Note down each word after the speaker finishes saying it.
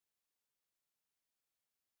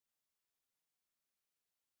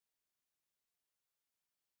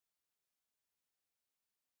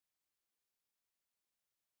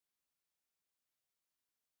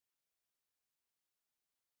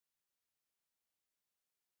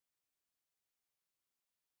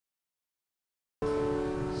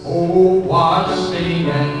Oh, what a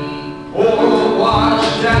singing, oh, what a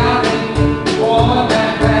shouting, for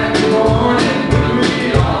that happy morning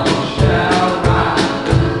we all shall rise.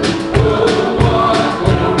 Oh, what a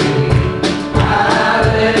glory,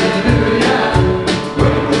 hallelujah,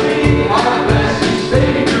 when we our blessed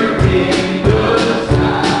Savior in the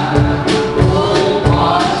sky. Oh,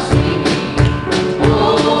 what a singing,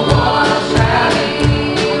 oh, what a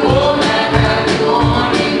shouting, oh, that happy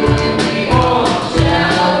morning when we all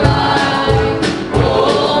shall rise.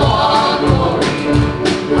 Oh,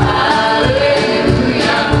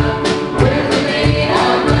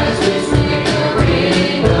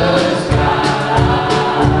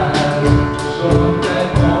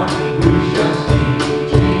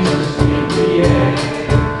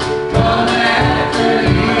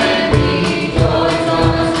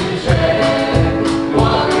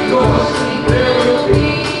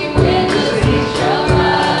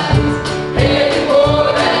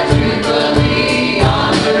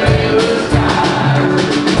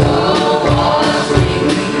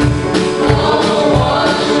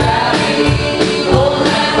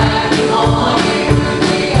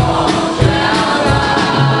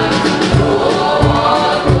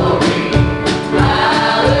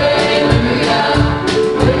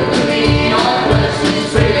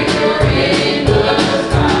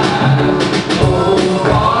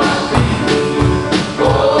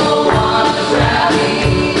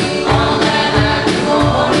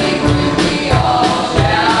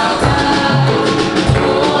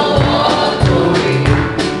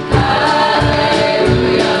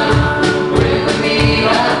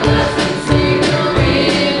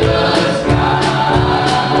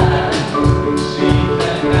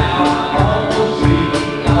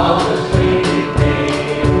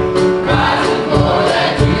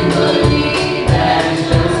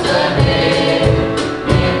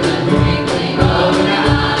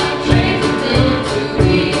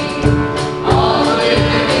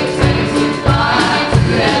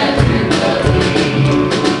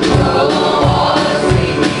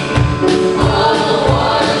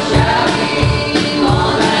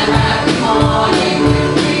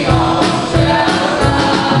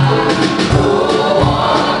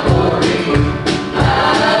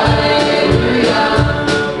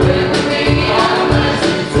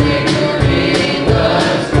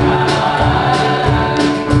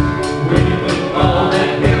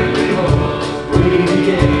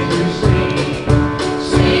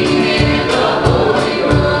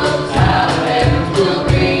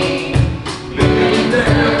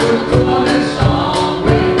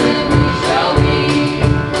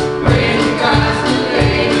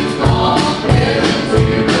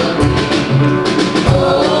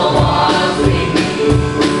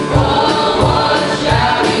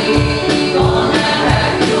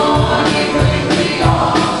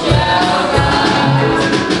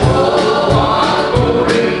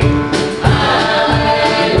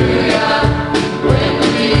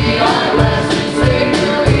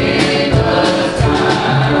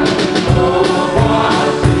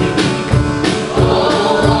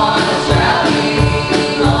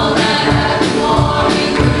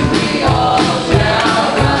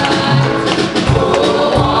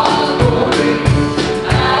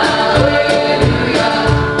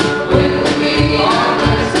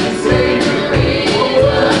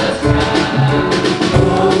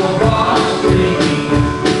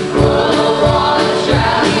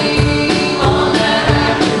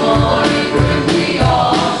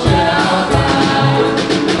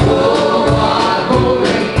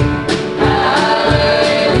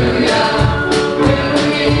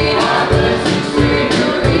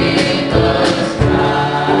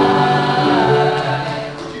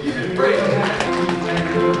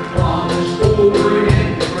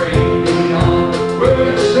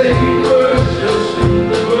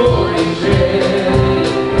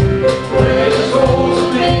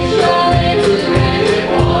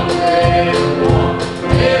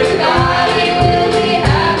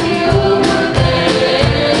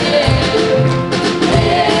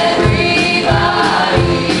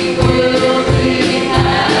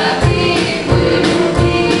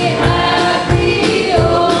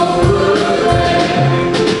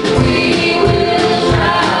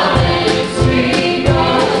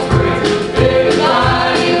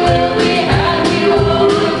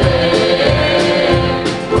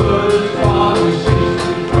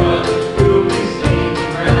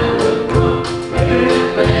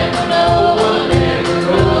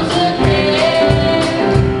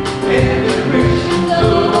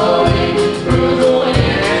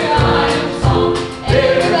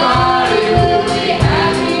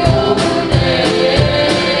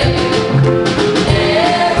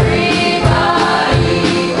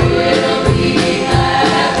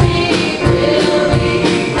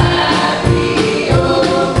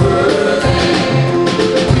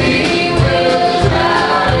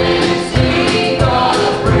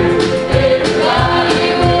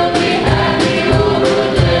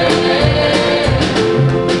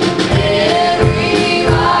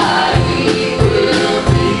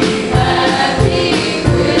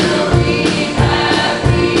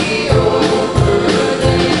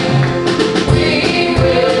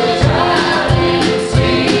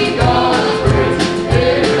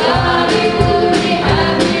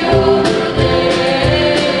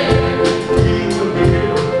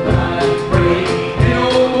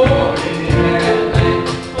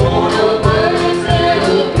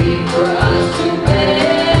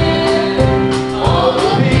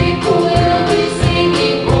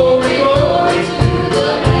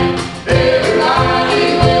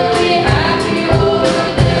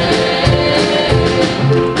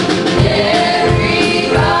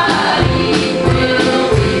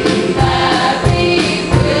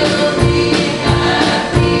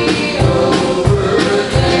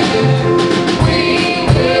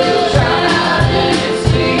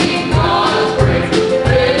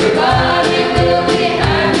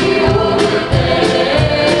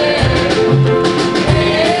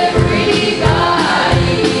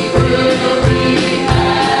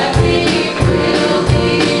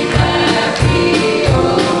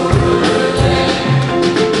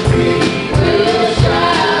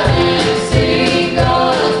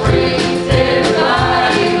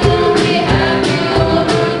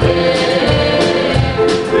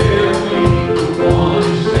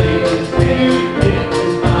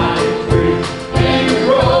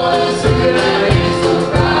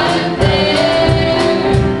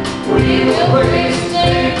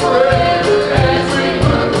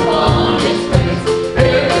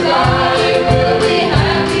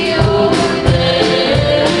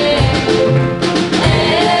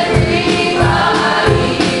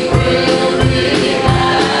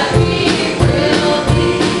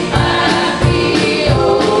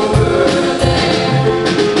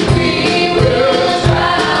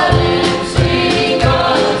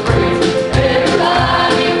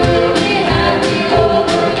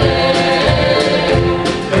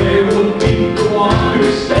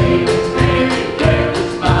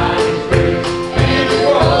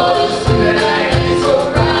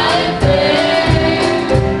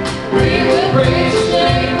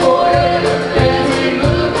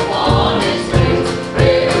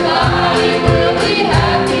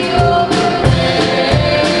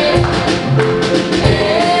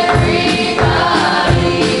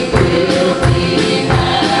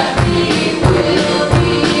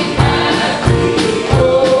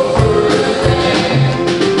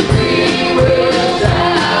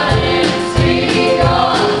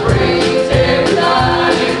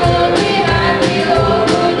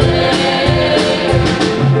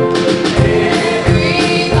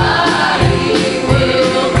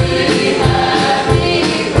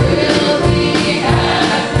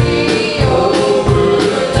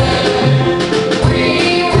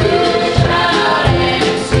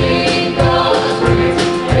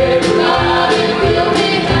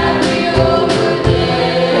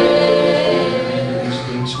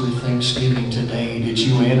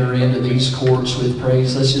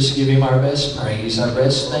 let's just give Him our best praise, our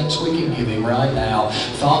best thanks we can give Him right now.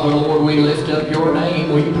 Father, Lord, we lift up Your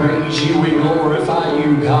name. We praise You. We glorify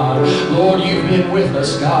You, God. Lord, You've been with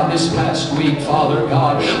us, God, this past week, Father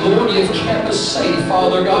God. Lord, You've kept us safe,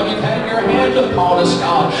 Father God. You've had Your hand upon us,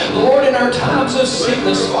 God. Lord, in our times of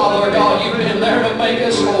sickness, Father God, You've been there to make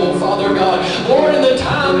us whole, Father God. Lord, in the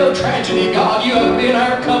time of tragedy, God, You have been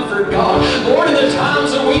our comfort, God. Lord, in the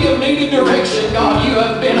times that we have needed direction, God, You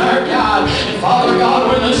have been our guide. And Father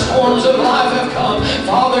God, when the storms of life have come,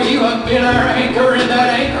 Father, You have been our anchor, and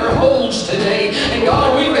that anchor holds today. And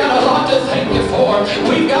God, we've got a lot to thank You for.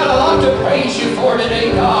 We've got a lot to praise You for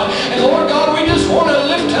today, God. And Lord God, we just want to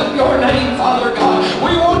lift up Your name, Father God.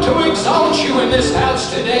 We want to exalt You in this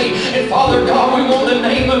house today. And Father God, we want the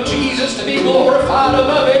name of Jesus to be glorified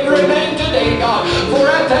above every name today, God. For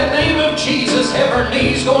at that name of Jesus, every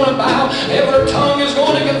knee's going to bow, every tongue is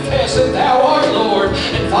going to confess that Thou art Lord.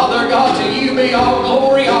 And Father God, to You be all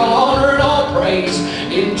glory, all honor, and all praise.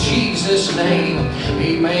 In Jesus' name,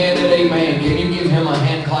 amen and amen. Can you give Him a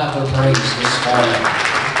hand clap of praise this morning?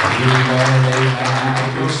 Amen,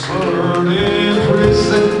 amen. In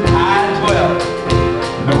prison I dwelt,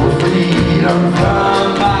 no freedom from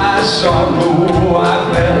my sorrow I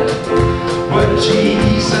felt. But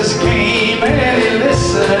Jesus came and He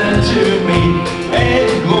listened to me, and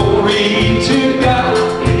glory to God,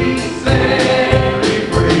 He set me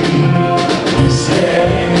free. He set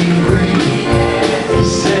me free. He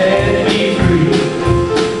set me free.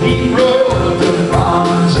 He broke the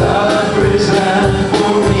bonds of prison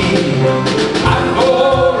for me. I'm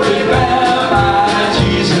glory bound by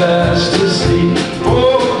Jesus to see.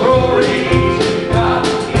 Oh, glory to God,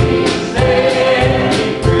 He set me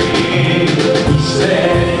free. He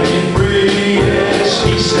set me free, yes,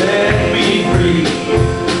 He set me free.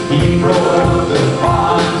 He broke the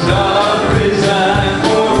bonds of prison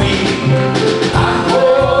for me. I'm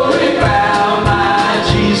glory bound by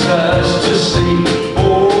Jesus to see.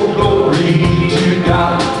 Oh, glory to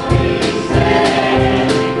God, He set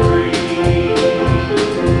me free.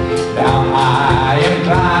 Now I am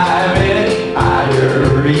climbing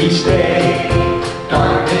higher each day.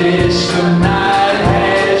 Darkness of night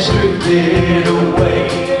has drifted away.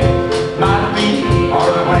 My feet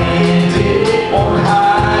are planted on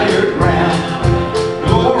higher ground.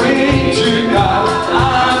 Glory to God,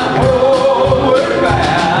 I'm homeward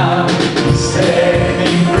bound. He set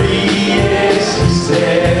me free, yes, He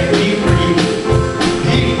set me free.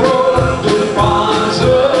 He broke the bonds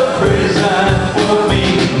of prison for me.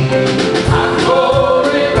 I'm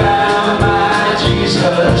glory bound by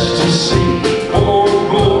Jesus to see. Oh,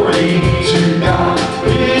 glory to God,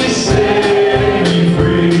 He set me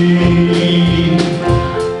free.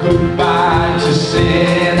 Goodbye to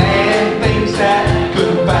sin and things that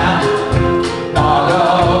could bound. Not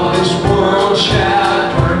of this world shall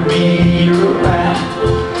turn me around.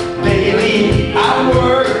 Daily I'm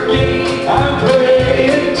working, I'm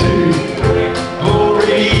praying too.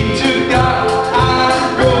 Glory to God,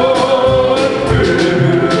 I'm going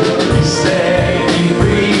through. He set me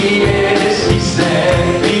free, yes, He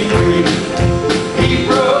set me free. He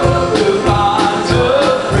broke the bonds of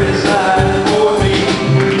prison for me.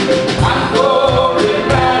 I'm glory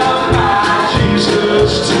bound by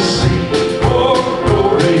Jesus to see. Oh,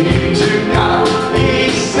 glory to God, He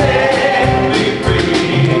set me free.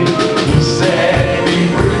 He set me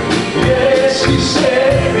free, yes, He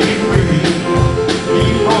set me free. He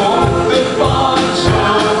broke the bonds of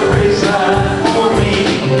prison for me.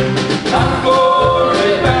 I'm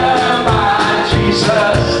glory bound by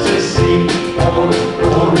Jesus to see. Oh,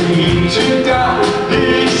 glory to God, He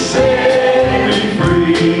set me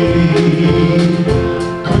free.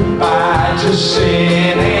 Goodbye to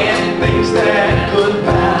sin and things that could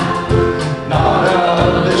bound. Not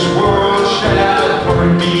of this world shall turn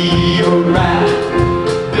me around.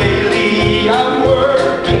 Daily I'm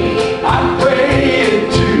working, I'm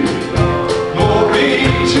praying too. Glory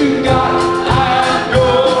to God, I'm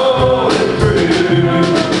going through.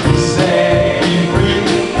 He set me free,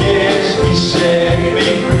 yes, He set me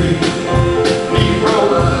free. He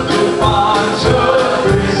broke the bonds of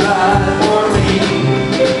prison for me.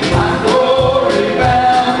 I'm glory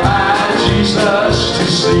bound by Jesus to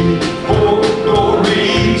see. Oh, glory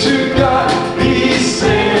to God, He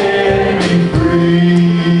set me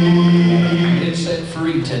free. Get set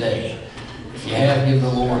free today. If you have, give the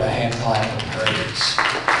Lord a hand clap of praise.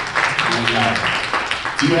 Amen.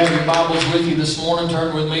 If you have your Bibles with you this morning,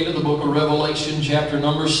 turn with me to the book of Revelation, chapter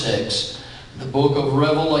number 6. The book of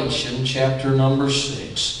Revelation, chapter number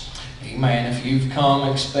 6. Amen. If you've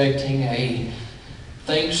come expecting a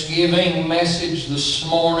Thanksgiving message this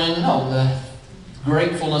morning on the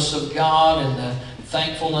gratefulness of God and the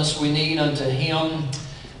thankfulness we need unto Him.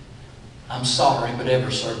 I'm sorry, but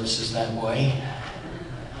every service is that way.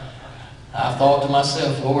 I thought to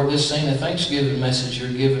myself, Lord, this ain't a Thanksgiving message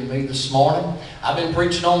you're giving me this morning. I've been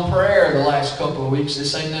preaching on prayer the last couple of weeks.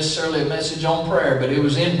 This ain't necessarily a message on prayer, but it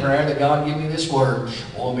was in prayer that God gave me this word.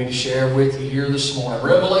 I want me to share with you here this morning.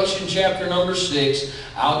 Revelation chapter number 6.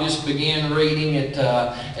 I'll just begin reading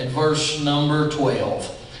at verse number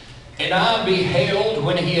 12. And I beheld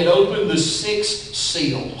when he had opened the sixth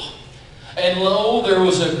seal, and lo, there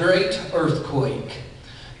was a great earthquake.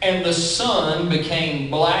 And the sun became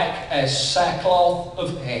black as sackcloth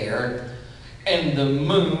of hair, and the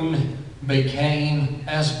moon became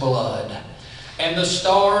as blood. And the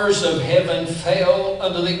stars of heaven fell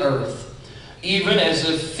unto the earth, even as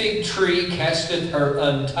a fig tree casteth her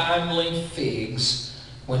untimely figs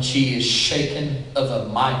when she is shaken of a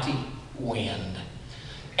mighty wind.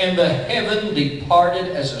 And the heaven departed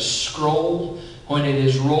as a scroll when it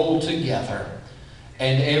is rolled together.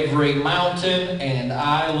 And every mountain and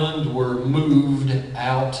island were moved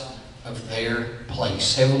out of their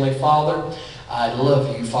place. Heavenly Father, I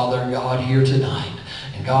love you, Father God, here tonight.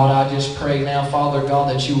 And God, I just pray now, Father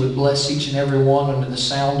God, that you would bless each and every one under the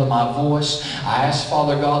sound of my voice. I ask,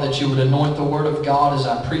 Father God, that you would anoint the Word of God as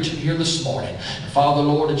I preach it here this morning. And Father,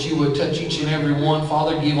 Lord, that you would touch each and every one,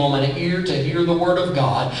 Father. Give them an ear to hear the Word of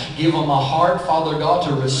God. Give them a heart, Father God,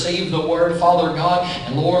 to receive the Word, Father God.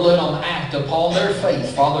 And Lord, let them act upon their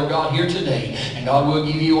faith, Father God, here today. And God, will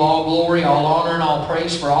give you all glory, all honor, and all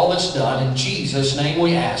praise for all that's done. In Jesus' name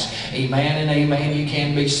we ask. Amen and amen. You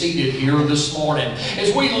can be seated here this morning.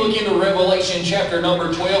 As we look into Revelation chapter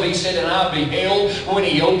number 12, he said, and I beheld when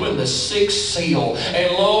he opened the sixth seal.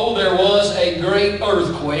 And lo, there was a great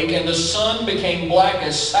earthquake, and the sun became black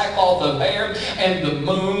as sackcloth of hair, and the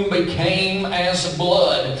moon became as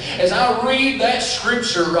blood. As I read that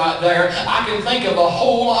scripture right there, I can think of a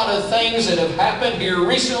whole lot of things that have happened here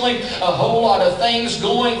recently, a whole lot of things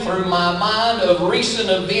going through my mind of recent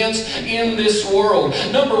events in this world.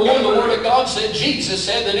 Number one, the Word of God said, Jesus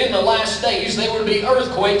said that in the last days there would be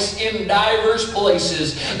earthquakes in diverse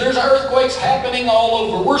places. There's earthquakes happening all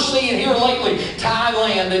over. We're seeing here lately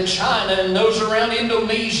Thailand and China and those around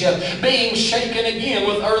Indonesia being shaken again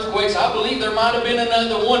with earthquakes. I believe there might have been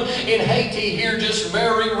another one in Haiti here just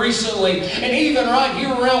very recently. And even right here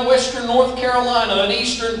around western North Carolina and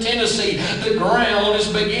eastern Tennessee, the ground is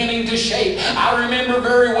beginning to shake. I remember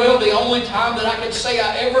very well the only time that I could say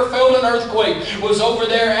I ever felt an earthquake was over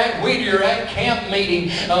there at Whittier at camp meeting.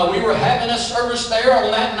 We were having a service there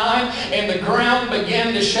on that night, and the ground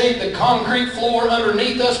began to shake. The concrete floor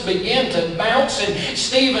underneath us began to bounce, and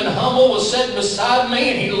Stephen Hummel was sitting beside me,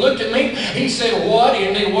 and he looked at me. He said, what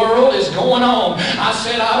in the world is going on? I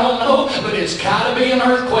said, I don't know, but it's got to be an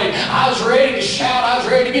earthquake. I was ready to shout. I was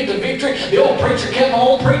ready to get the victory. The old preacher kept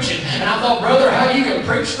on preaching, and I thought, brother, how you can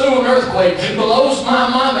preach through an earthquake? Blows my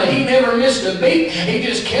mind, but he never missed a beat. He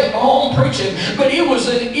just kept on preaching. But it was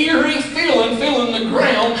an eerie feeling the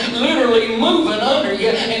ground literally moving under you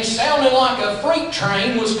and sounding like a freight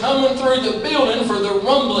train was coming through the building for the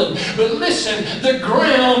rumbling. But listen, the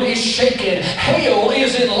ground is shaking. Hell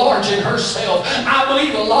is enlarging herself. I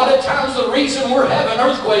believe a lot of times the reason we're having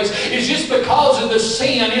earthquakes is just because of the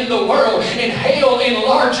sin in the world and hell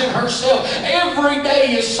enlarging herself. Every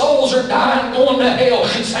day as souls are dying, going to hell.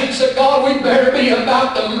 Saints of God, we better be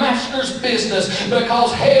about the Master's business,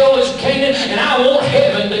 because hell is gaining and I want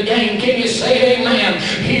heaven to gain. Can you say amen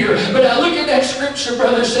here? But I look at that scripture,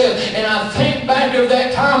 brother said, and I think back of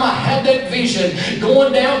that time I had that vision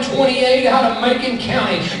going down 28 out of Macon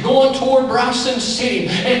County, going toward Bryson City,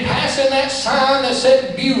 and passing that sign that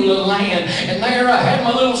said Beulah Land. And there I had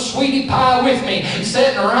my little sweetie pie with me,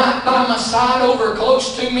 sitting right by my side over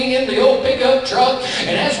close to me in the old pickup truck.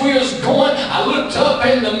 And as we was going, I looked up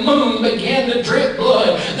and the moon began to drip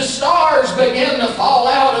blood. The stars began to fall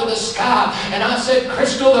out of the sky. And I said,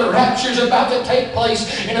 Crystal, the rapture's about to take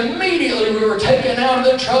place. And immediately we were taken out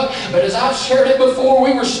of the truck. But as I've shared it before,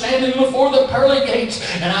 we were standing before the pearly gates.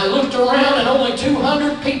 And I looked around and only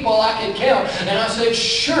 200 people I could count. And I said,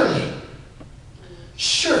 surely,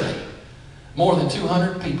 more than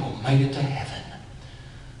 200 people made it to heaven.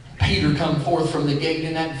 Peter come forth from the gate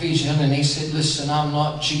in that vision, and he said, listen, I'm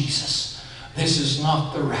not Jesus. This is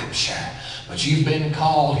not the rapture. But you've been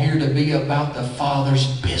called here to be about the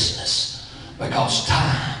Father's business, because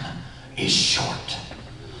time is short.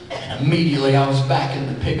 And immediately I was back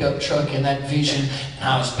in the pickup truck in that vision, and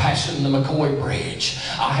I was passing the McCoy Bridge.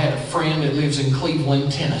 I had a friend that lives in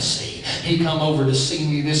Cleveland, Tennessee. He come over to see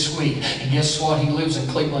me this week. And guess what? He lives in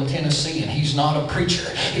Cleveland, Tennessee, and he's not a preacher.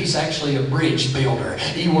 He's actually a bridge builder.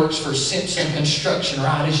 He works for Simpson Construction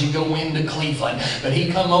right as you go into Cleveland. But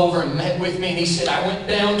he come over and met with me, and he said, I went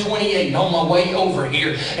down 28 on my way over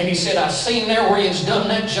here. And he said, I seen there where he's done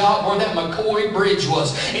that job where that McCoy Bridge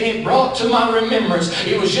was. And it brought to my remembrance,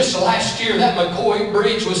 it was just last year that McCoy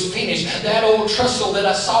Bridge was finished. That old trestle that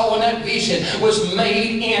I saw in that vision was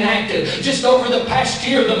made inactive. Just over the past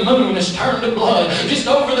year, the moon has turned to blood. Just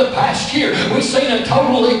over the past year, we've seen a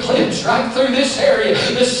total eclipse right through this area.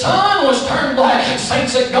 The sun was turned black.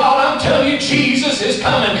 Saints of God, I'm telling you, Jesus is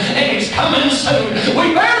coming, and He's coming soon.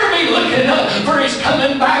 We better be looking up, for He's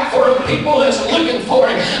coming back for a people that's looking for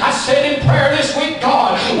Him. I said in prayer this week,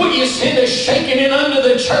 God, will you send a shaking in unto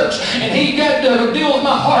the church? And He got to deal with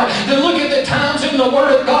my heart to look at the times in the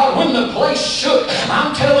Word of God when the place shook.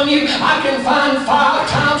 I'm telling you, I can find 5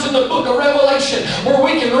 times in the book of Revelation where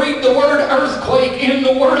we can read the word earthquake in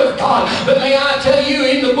the Word of God. But may I tell you,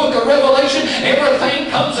 in the book of Revelation, everything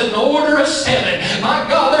comes in order of 7. My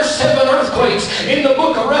God, there's 7 earthquakes in the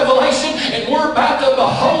book of Revelation, and we're about to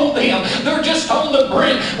behold them. They're just on the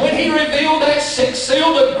brink. When He revealed that 6th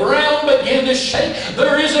seal, the ground began to shake.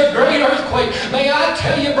 There is a great earthquake. May I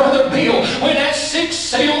tell you, Brother Bill, when that 6th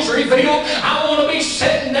seal's revealed, I want to be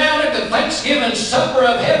sitting down at the Thanksgiving supper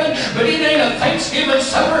of heaven, but it ain't a Thanksgiving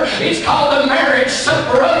supper. It's called the marriage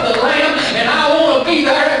supper of the Lamb, and I want to be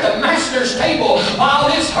there at the Master's table while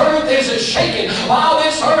this earth is a-shaking, while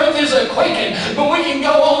this earth is a-quaking. But we can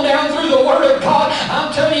go on down through the Word of God.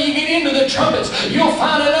 I'm telling you, you get into the trumpets, you'll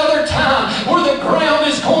find another time where the ground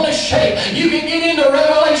is going to shake. You can get into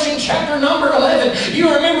Revelation chapter number 11.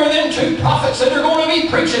 You remember them 2 prophets that are going to be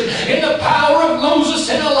preaching in the power of Moses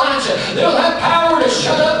and Elijah. They'll have power to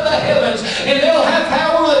shut up the heavens, and they'll have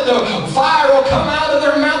power that the fire will come out of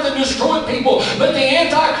their mouth and destroy people. But the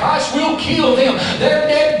Antichrist will kill them. Their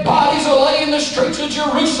dead bodies will lay in the streets of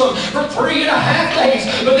Jerusalem for 3.5 days.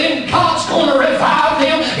 But then God's going to revive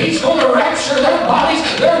them. He's going to rapture their bodies.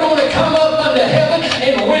 They're going to come up unto heaven.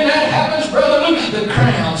 And when that happens, Brother Luke, the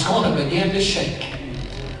ground's going to begin to shake.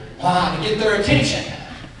 Why? To get their attention.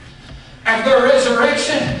 At their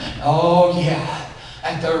resurrection, oh yeah,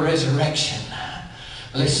 at their resurrection.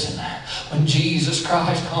 Listen, when Jesus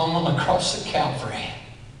Christ hung on the cross of Calvary,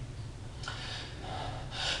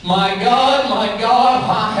 my God,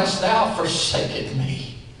 why hast thou forsaken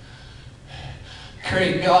me?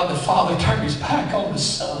 Great God, the Father turned His back on the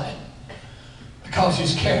Son because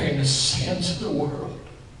He's carrying the sins of the world.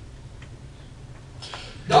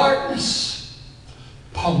 Darkness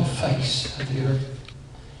upon the face of the earth.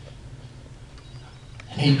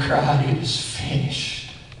 And He cried, it is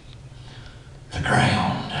finished. The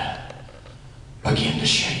ground began to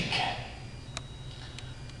shake.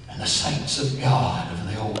 And the saints of God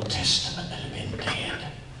of the Old Testament that had been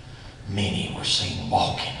dead, many were seen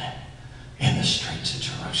walking in the streets of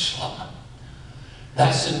Jerusalem.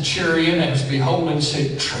 That centurion that was beholding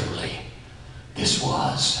said, truly, this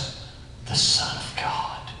was the Son of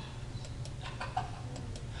God.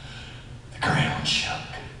 The ground shook.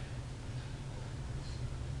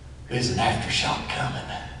 There's an aftershock coming.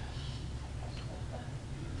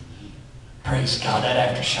 Praise God,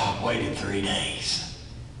 that aftershock waited 3 days.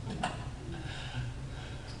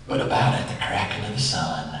 But about at the cracking of the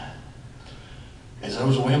sun, as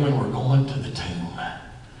those women were going to the tomb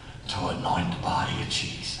to anoint the body of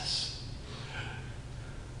Jesus.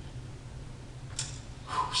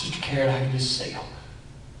 Sister Karen, I can just see them.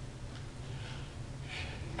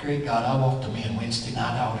 Great God, I walked them in Wednesday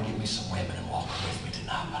night. I ought to give me some women and walk them with me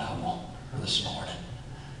tonight, but I won't for this morning.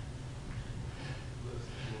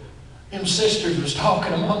 Them sisters was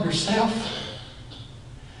talking among herself.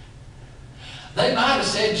 They might have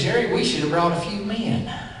said, Jerry, we should have brought a few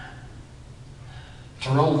men to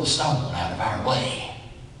roll the stone out of our way.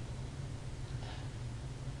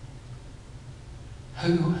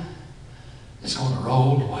 Who is going to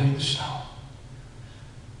roll away the stone?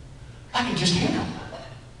 I can just hear them.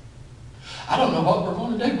 I don't know what we're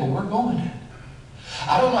going to do, but we're going.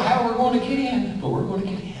 I don't know how we're going to get in, but we're going to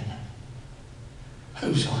get in.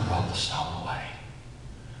 Who's going to roll the stone away?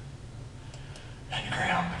 And the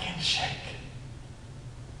ground began to shake.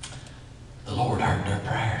 The Lord heard their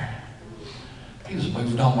prayer. He was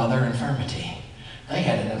moved on by their infirmity. They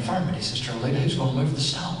had an infirmity, Sister Alita. Who's going to move the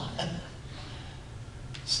stone?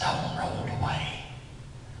 Stone rolled away.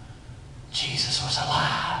 Jesus was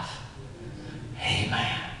alive.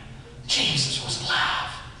 Amen. Jesus was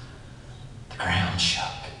alive. The ground shook.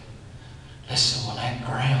 Listen, when that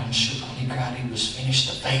ground shook, when He cried He was finished,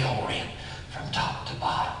 the veil rent from top to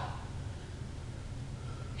bottom.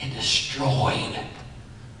 It destroyed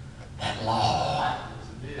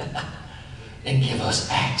and give us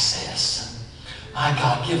access. My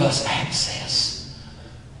God, give us access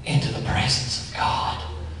into the presence of God,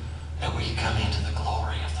 that we come into the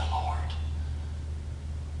glory of the Lord.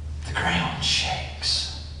 The ground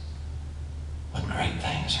shakes when great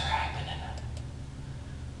things are happening.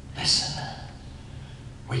 Listen,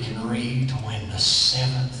 we can read when the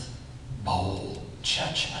seventh bowl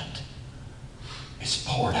judgment is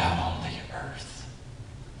poured out on the earth.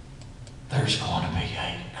 There's going to be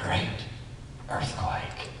a great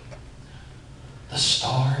earthquake. The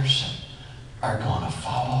stars are going to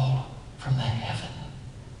fall from the heaven.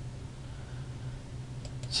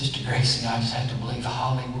 Sister Gracie, I just have to believe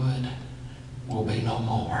Hollywood will be no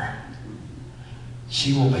more.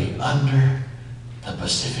 She will be under the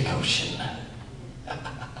Pacific Ocean.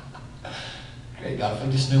 Great God, if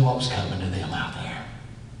we just knew what was coming to them out there.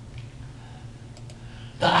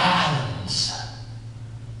 The islands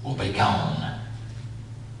will be gone.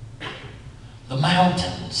 The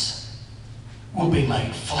mountains will be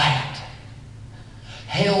made flat.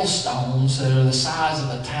 Hailstones that are the size of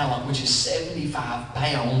a talent, which is 75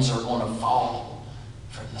 pounds, are going to fall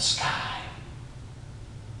from the sky.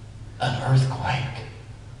 An earthquake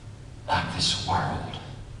like this world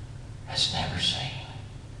has never seen.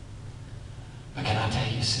 But can I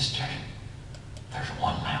tell you, sister, there's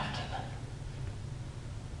one mountain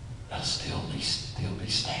that'll still be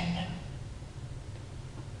standing.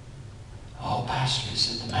 Oh, Pastor, he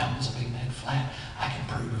said the mountains will be made flat. I can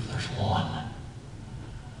prove there's one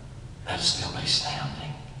that'll still be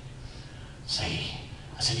standing. See,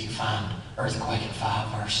 I said you can find earthquake in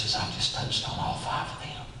 5 verses. I've just touched on all 5 of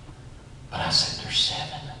them. But I said there's 7.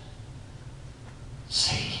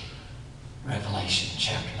 See, Revelation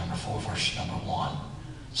chapter number 4, verse number 1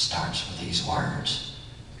 starts with these words,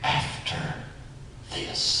 after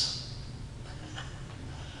this.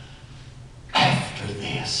 After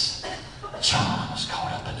this, John was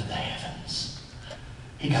caught up into the heavens.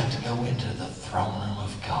 He got to go into the throne room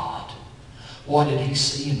of God. What did he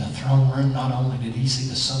see in the throne room? Not only did he see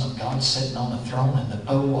the Son of God sitting on the throne and the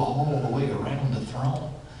bow all the way around the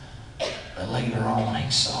throne, but later on he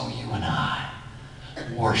saw you and I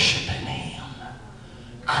worshiping him,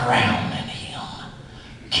 crowning him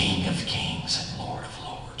King of Kings and Lord of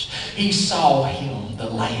Lords. He saw him, the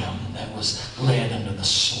Lamb that was led into the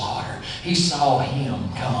slaughter. He saw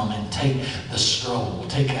him come and take the scroll,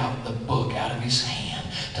 take out the book out of his hand,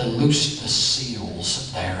 to loose the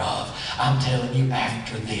seals thereof. I'm telling you,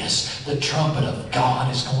 after this, the trumpet of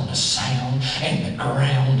God is going to sound, and the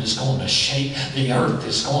ground is going to shake, the earth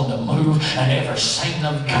is going to move, and every saint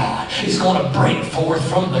of God is going to break forth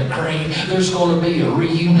from the grave. There's going to be a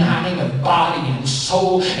reuniting of body and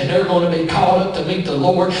soul, and they're going to be called up to meet the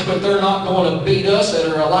Lord, but they're not going to beat us that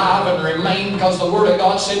are alive and remain, because the Word of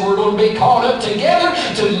God said we're going to be called up together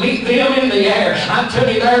to meet them in the air. I'm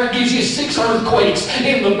telling you, there gives you 6 earthquakes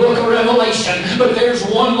in the book of Revelation, but there's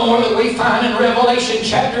one more that we find in Revelation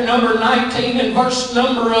chapter number 19 and verse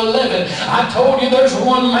number 11. I told you there's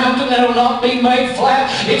one mountain that will not be made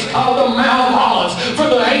flat. It's called the Mount of Olives. For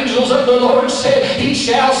the angels of the Lord said, he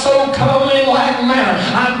shall so come in like manner.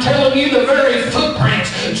 I'm telling you, the very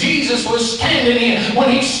footprints Jesus was standing in when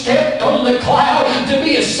he stepped on the cloud to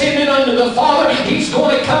be ascended unto the Father, he's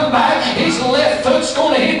going to come back. His left foot's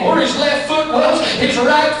going to hit where his left foot was. His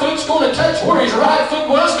right foot's going to touch where his right foot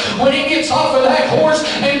was. When he gets off of that horse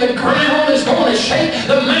and the ground is going to shake,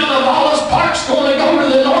 the Mount of Olives, part's going to go to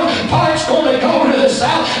the north, part's going to go to the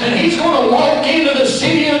south, and he's going to walk into the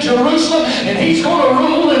city of Jerusalem, and he's going to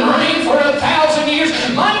rule and reign for 1,000 years.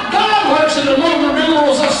 My God works in the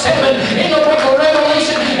numerals of 7 in the book of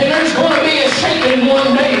Revelation, and there's going to be a shaking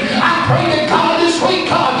one day. I pray to God this week,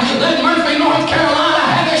 God, let Murphy, North Carolina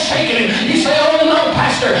have a shaking. You say, oh no,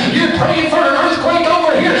 Pastor, you're praying for an earthquake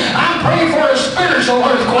over here. I'm praying for a spiritual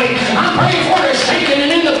earthquake. I'm praying for a shaking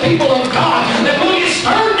in the people of God, that will get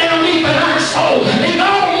stirred down deep in our soul, and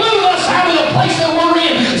God will move us out of the place that we're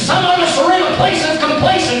in. Some of us are in a place of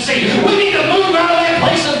complacency. We need to move out of that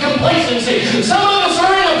place of complacency. Some of us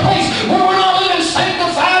are in a place where we're not living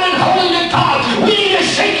sanctified and holy to God. We need a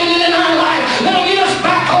shaking in our life that'll get us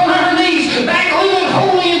back on our knees, back living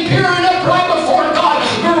holy and pure and upright before God,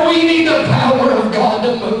 where we need the power of God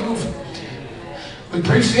to move. We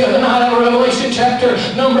preached the other night out of Revelation chapter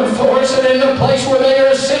number 4. It said, in the place where they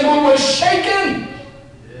are assembled was shaken.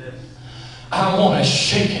 Yes. I want a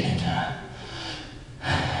shaking it.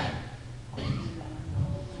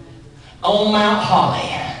 On Mount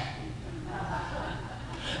Holly.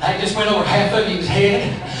 I just went over half of you's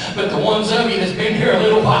head, but the ones of you that's been here a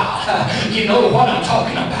little while, you know what I'm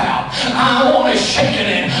talking about. I want a shaking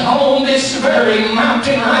it on this very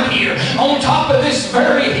mountain right here, on top of this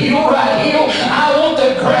very hill right here.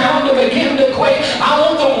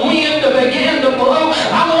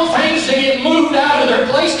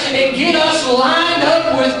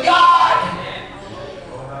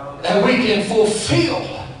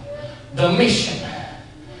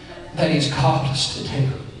 that He's called us to do.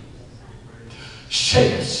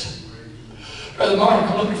 Shake us. Brother Mark,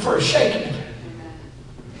 I'm looking for a shaking.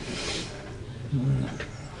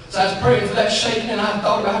 As I was praying for that shaking, and I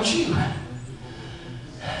thought about you. And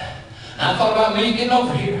I thought about me getting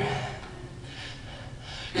over here.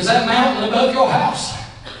 Because that mountain above your house,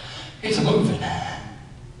 it's moving.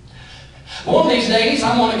 One of these days,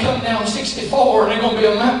 I'm going to come down 64, and there's going to be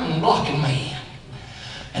a mountain blocking me.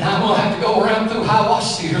 And I'm going to have to go around through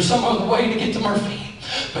Hiawassee or some other way to get to Murphy.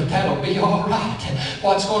 But that'll be all right.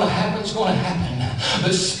 What's going to happen is going to happen.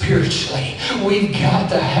 But spiritually, we've got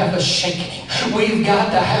to have a shaking. We've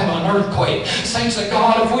got to have an earthquake. Saints of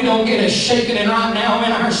God, if we don't get a shaking right now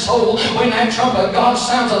in our soul, when that trumpet of God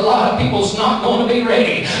sounds, a lot of people's not going to be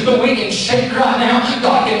ready. But we can shake right now.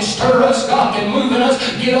 God can stir us. God can move in us.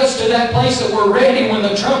 Get us to that place that we're ready when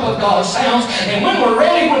the trumpet of God sounds. And when we're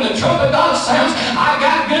ready when the trumpet of God sounds, I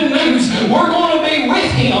got good news. We're going to be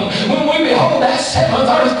with Him when we behold that seventh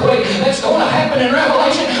earthquake that's going to happen in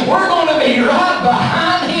Revelation. We're going to be right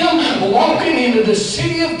behind Him, walking into the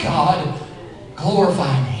city of God,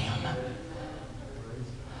 glorifying Him.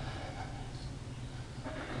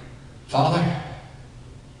 Father,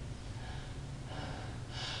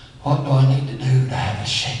 what do I need to do to have a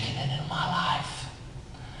shaking in my life?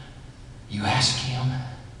 You ask Him,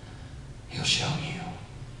 He'll show you.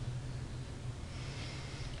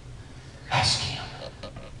 Ask Him.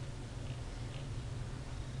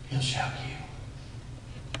 He'll show you.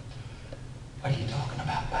 What are you talking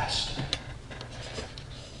about, Pastor?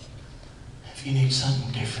 If you need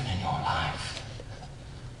something different in your life,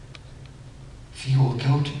 if you will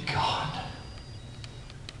go to God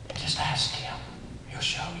and just ask Him, He'll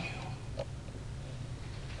show you.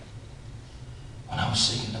 When I was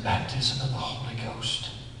seeking the baptism of the Holy Ghost,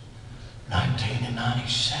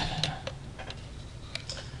 1997,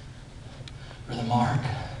 Brother Mark,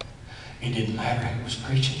 it didn't matter who was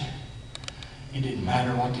preaching. It didn't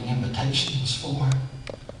matter what the invitation was for.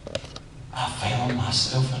 I found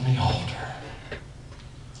myself in the altar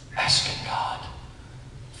asking God,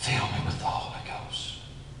 fill me with the Holy Ghost.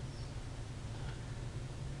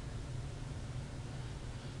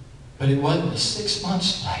 But it wasn't 6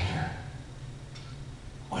 months later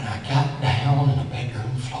when I got down on a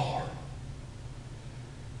bedroom floor.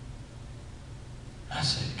 I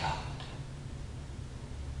said, God,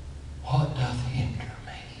 what doth hinder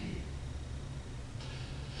me?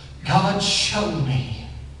 God, show me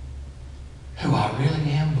who I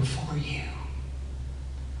really am before you.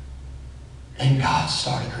 And God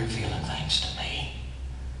started revealing things to me.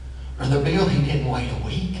 Brother Bill, He didn't wait a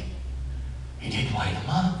week. He didn't wait a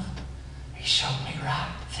month. He showed me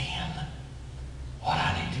right then what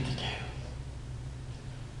I needed to do.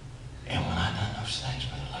 And when I done those things,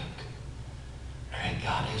 Brother Luke, great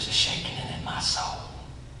God, is a shaking in my soul.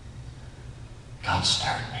 God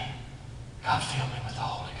stirred me. God filled me with the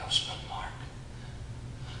Holy Ghost, Brother Mark.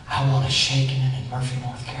 I want a shaking in Murphy,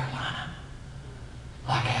 North Carolina,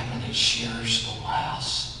 like happened at Shearer's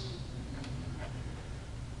schoolhouse,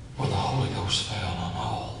 where the Holy Ghost fell on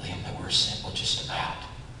all them that were assembled just about.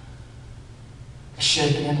 A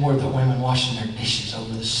shaking in where the women washing their dishes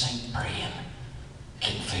over the sink praying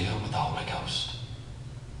can fill with the Holy Ghost.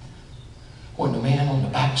 When the men on the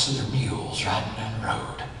backs of their mules riding down the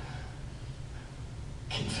road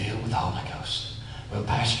can fill with the Holy Ghost. Well,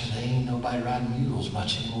 Pastor, there ain't nobody riding mules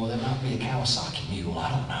much anymore. There might be a Kawasaki mule. I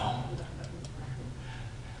don't know.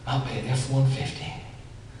 Might be an F-150.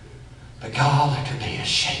 But God, let there be a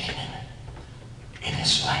shaking in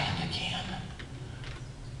this land again.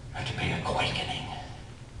 Let there be a quakening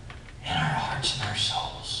in our hearts and our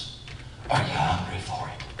souls. Are you hungry for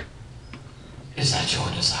it? Is that your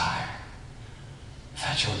desire? If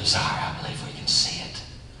that's your desire, I believe we can see it.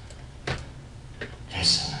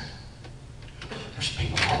 Listen, there's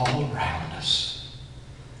people all around us.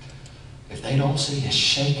 If they don't see a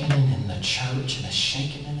shaking in the church and a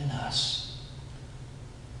shaking in us,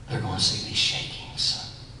 they're going to see these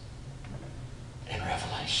shakings in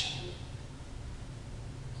Revelation.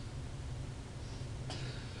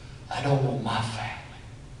 I don't want my family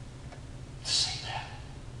to see that.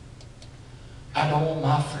 I don't want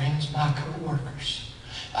my friends, my co-workers.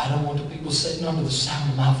 I don't want the people sitting under the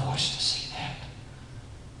sound of my voice to see that.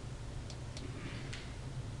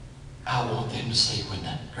 I want them to see when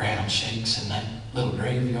that ground shakes and that little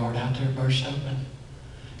graveyard out there bursts open.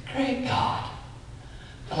 Great God.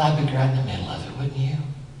 Well, I'd be right in the middle of it, wouldn't you?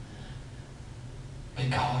 Be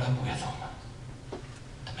caught up with them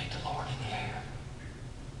to meet the Lord in the air.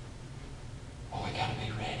 Well, we got to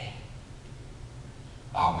be ready.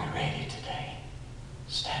 Are we ready today?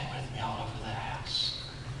 Stand with me all over the house.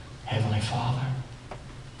 Heavenly Father,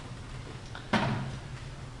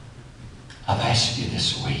 ask you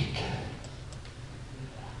this week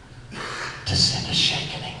to send a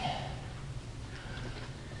shaking.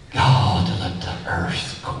 God, let the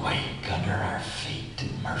earth quake under our feet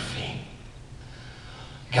in mercy.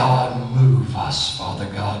 God, move us, Father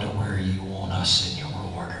God, to where you want us in your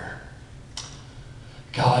order.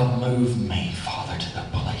 God, move me, Father, to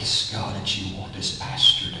the place, God, that you want this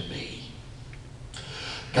pastor to be.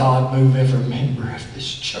 God, move every member of this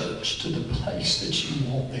church to the place that you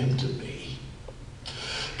want them to be.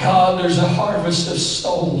 God, there's a harvest of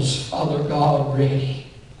souls, Father God, ready.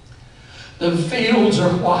 The fields are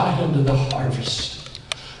white unto the harvest.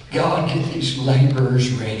 God, get these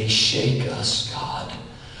laborers ready. Shake us, God.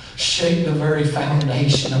 Shake the very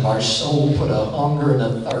foundation of our soul. Put a hunger and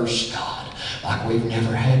a thirst, God, like we've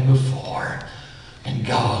never had before. And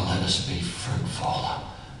God, let us be fruitful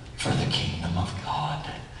for the kingdom of God.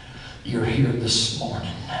 You're here this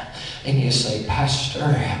morning and you say,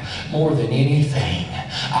 Pastor, more than anything,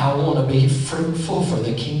 I want to be fruitful for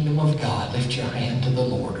the kingdom of God. Lift your hand to the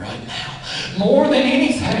Lord right now. More than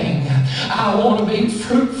anything, I want to be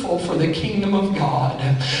fruitful for the kingdom of God.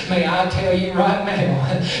 May I tell you right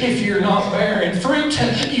now, if you're not bearing fruit,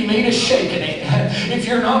 you need a shaking it. If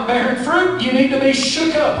you're not bearing fruit, you need to be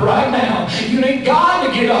shook up right now. You need God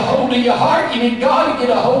to get a hold of your heart. You need God to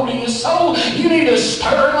get a hold of your soul. You need a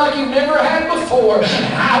stir like you've never had before.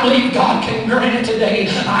 And I believe God can grant it today.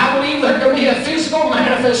 I believe there can be a physical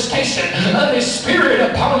manifestation of His Spirit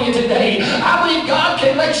upon you today. I believe God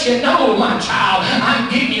can let you know, my child, I'm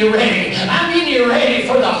getting you ready. I'm getting you ready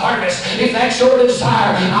for the harvest. If that's your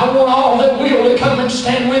desire, I want all that will to come and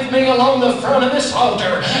stand with me along the front of this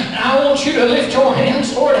altar. And I want you to lift your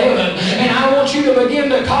hands toward heaven. And I want you to begin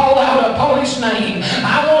to call out upon His name.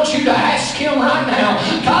 I want you to ask Him right now,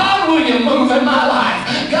 God, will you move in my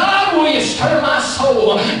life? God, will you stir my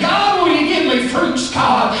soul? God, will you give me fruits,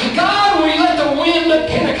 God? God, will you let the wind of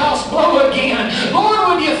Pentecost blow again? Lord,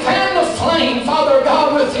 will you fan the flame, Father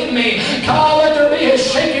God, within me? God, let there be a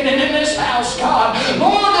shaking in this house, God.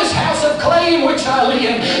 Lord, this house of clay in which I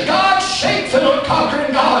live, God, shake Phillip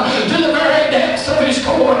Cochran, God, to the very depths of his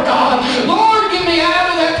core, God. Lord, get me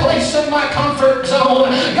out of that place of my comfort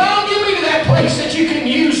zone. God, get me to that place that you can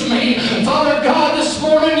use me. Father God, this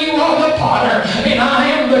morning you are the potter and I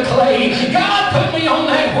am the clay. God, put me on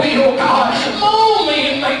that wheel, God. Mold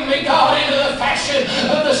me and make me, God, into the fashion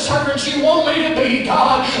of the servant you want me to be,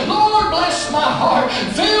 God. Lord, bless my heart.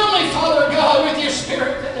 Fill me, Father God, with your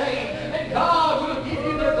Spirit today. And God will give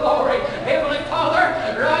you the glory. Heavenly Father,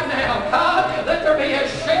 right now, God, let there be a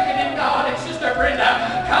shaking in God and Sister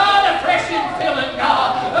Brenda. God, a fresh infilling,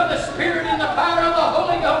 God, of the Spirit and the power of the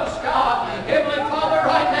Holy Ghost, God. Heavenly Father,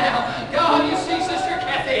 right now, God, you see Sister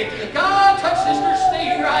Kathy. God, touch Sister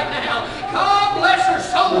Steve right now. God, bless her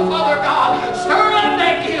soul, Father God. Stir up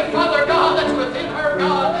that gift, Father God, that's within her,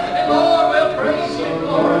 God. And Lord, we'll praise you and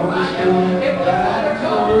glorify you. Heavenly Father,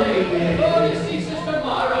 God, today, Lord, you see Sister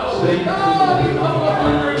Morrow. God, you